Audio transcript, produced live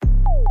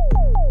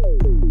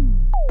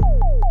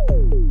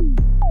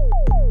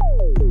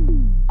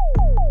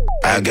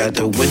I got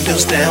the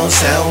windows down,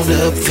 sound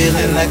up,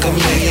 feeling like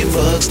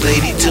 $1,000,000.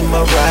 Lady to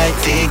my right,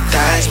 thick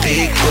thighs,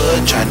 big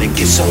butt. Trying to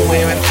get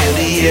somewhere and feel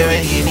the air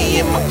and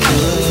Henny in my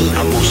cup.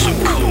 I'm on some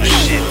cool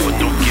shit, but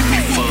don't get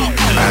me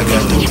fucked up. I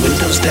got the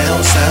windows down,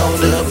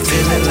 sound up,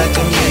 feeling like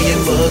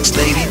 $1,000,000.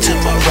 Lady to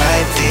my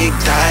right, thick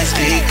thighs,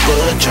 big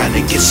butt. Trying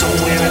to get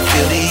somewhere and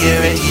feel the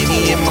air and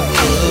Henny in my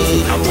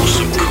cup. I'm on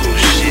some cool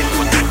shit,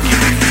 but don't get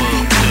me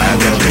fucked up. I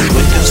got the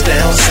windows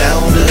down,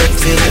 sound up,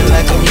 feeling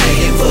like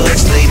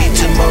 $1,000,000. Lady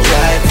to my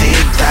right,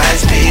 thick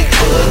thighs, big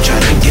butt.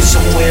 Trying to get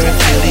somewhere and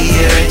feel the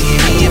air and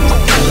Henny in my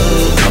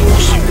cup. I'm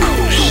on some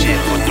cool shit,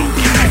 but don't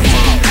get me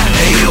fucked up.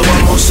 Hey yo,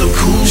 I'm on some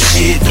cool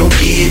shit, don't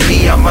get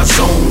me out my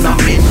zone. I'm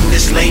in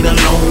this lane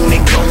alone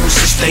and gon'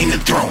 sustain the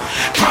throne.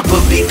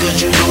 Probably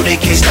cause you know they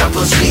can't stop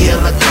us. We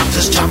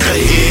helicopters chop the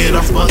head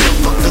off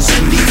motherfuckers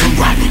and leave them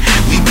rotten.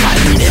 We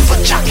plotting, never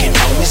jocking,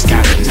 always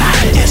got a knot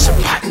and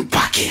some pot in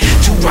pocket.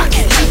 To rock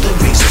it to the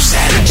rings of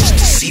Saturn just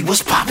to see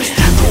what's poppin'.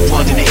 Put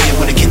one in the air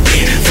when I get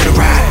there for the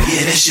ride.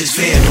 Yeah, that's just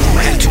fair, no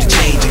my attitude to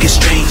change. It gets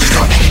strange,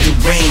 start acting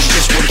deranged.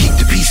 Just wanna keep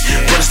the peace,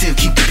 but I still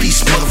keep the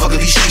peace. Motherfucker,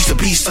 these streets are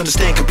peace.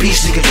 Understand,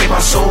 capiche, nigga, gave my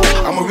soul.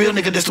 I'm a real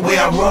nigga, that's the way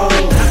I roll.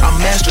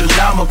 I'm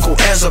astronomical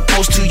as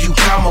opposed to you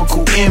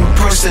comical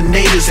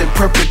impersonators and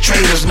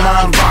perpetrators,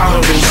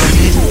 non-volatils. I'm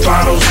hitting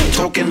bottles,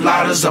 token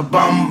lotters, or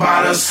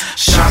bombardas,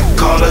 shot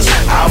callers,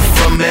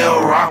 alpha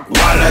male rock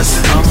wallers.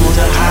 I'm on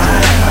the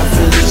high, I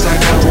feel just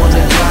like I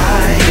wanna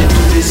glide and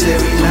do this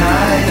every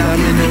night.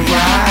 I'm in the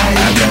ride.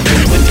 I got the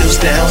windows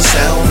down,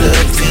 sound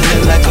up,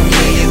 feeling like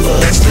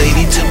 $1,000,000.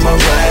 Lady to my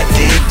right,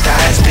 thick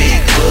thighs, big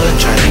butt.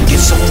 Trying to get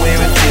somewhere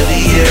and feel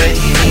the air and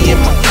Henny in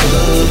my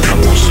cup.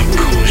 I'm on some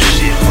cool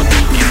shit, but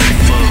don't get me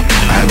fucked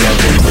up. I got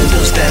the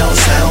windows down,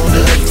 sound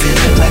up,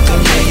 feeling like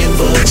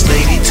 $1,000,000.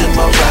 Lady to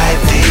my right,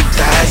 thick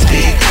thighs,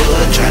 big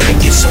butt. Trying to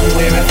get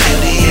somewhere and feel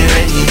the air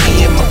and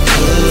Henny in my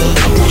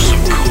cup. I'm on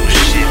some cool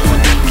shit, but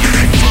don't get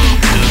me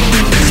fucked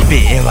up.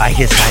 Spitting like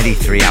it's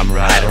 93, I'm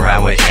riding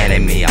around with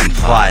enemy. I'm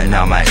plotting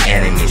on my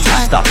enemies, so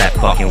stop that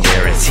fucking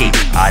wearing teeth.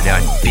 I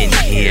done been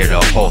here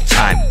the whole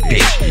time,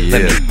 bitch.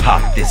 Let me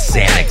pop this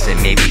Xanax and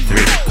maybe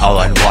 3. I'll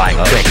unwind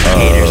quick.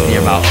 Haters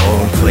near my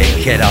own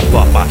clique, get up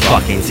off my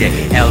fucking dick.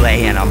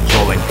 LA and I'm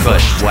blowing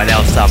kush, what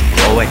else I'm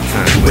blowing?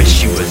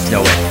 Wish you was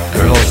knowing,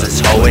 girls is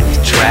hoeing,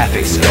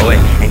 traffic's going,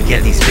 and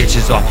get these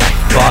bitches off my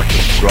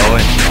fucking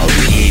throwing.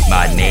 Repeat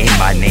my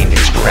name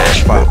is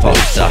Crash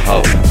Barbosa,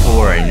 ho.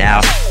 Pouring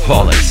out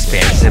all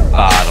expensive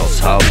bottles,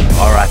 ho.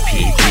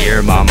 R.I.P.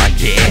 dear mama,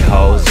 getting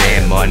hoes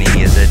and money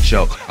is a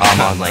joke. I'm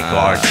on like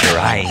Archer,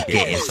 I ain't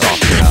getting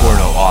softer.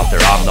 Porno author,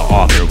 I'm the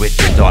author with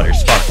your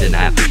daughter's fucked in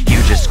half.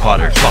 You just caught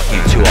her, fuck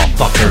you too, I'll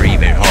fuck her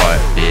even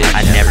harder.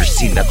 I never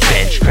seen the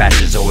bench crash,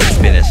 has always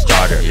been a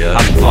starter.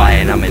 I'm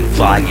flying, I'm in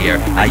fly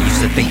gear, I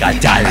used to think I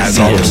died I in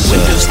got the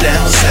windows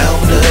down,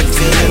 sound up,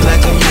 feeling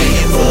like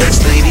 $1,000,000.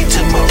 Lady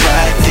to my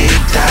right, thick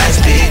thighs,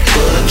 big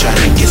butt.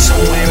 Trying to get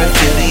somewhere and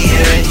feel the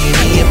air and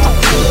Henny in my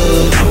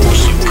cup.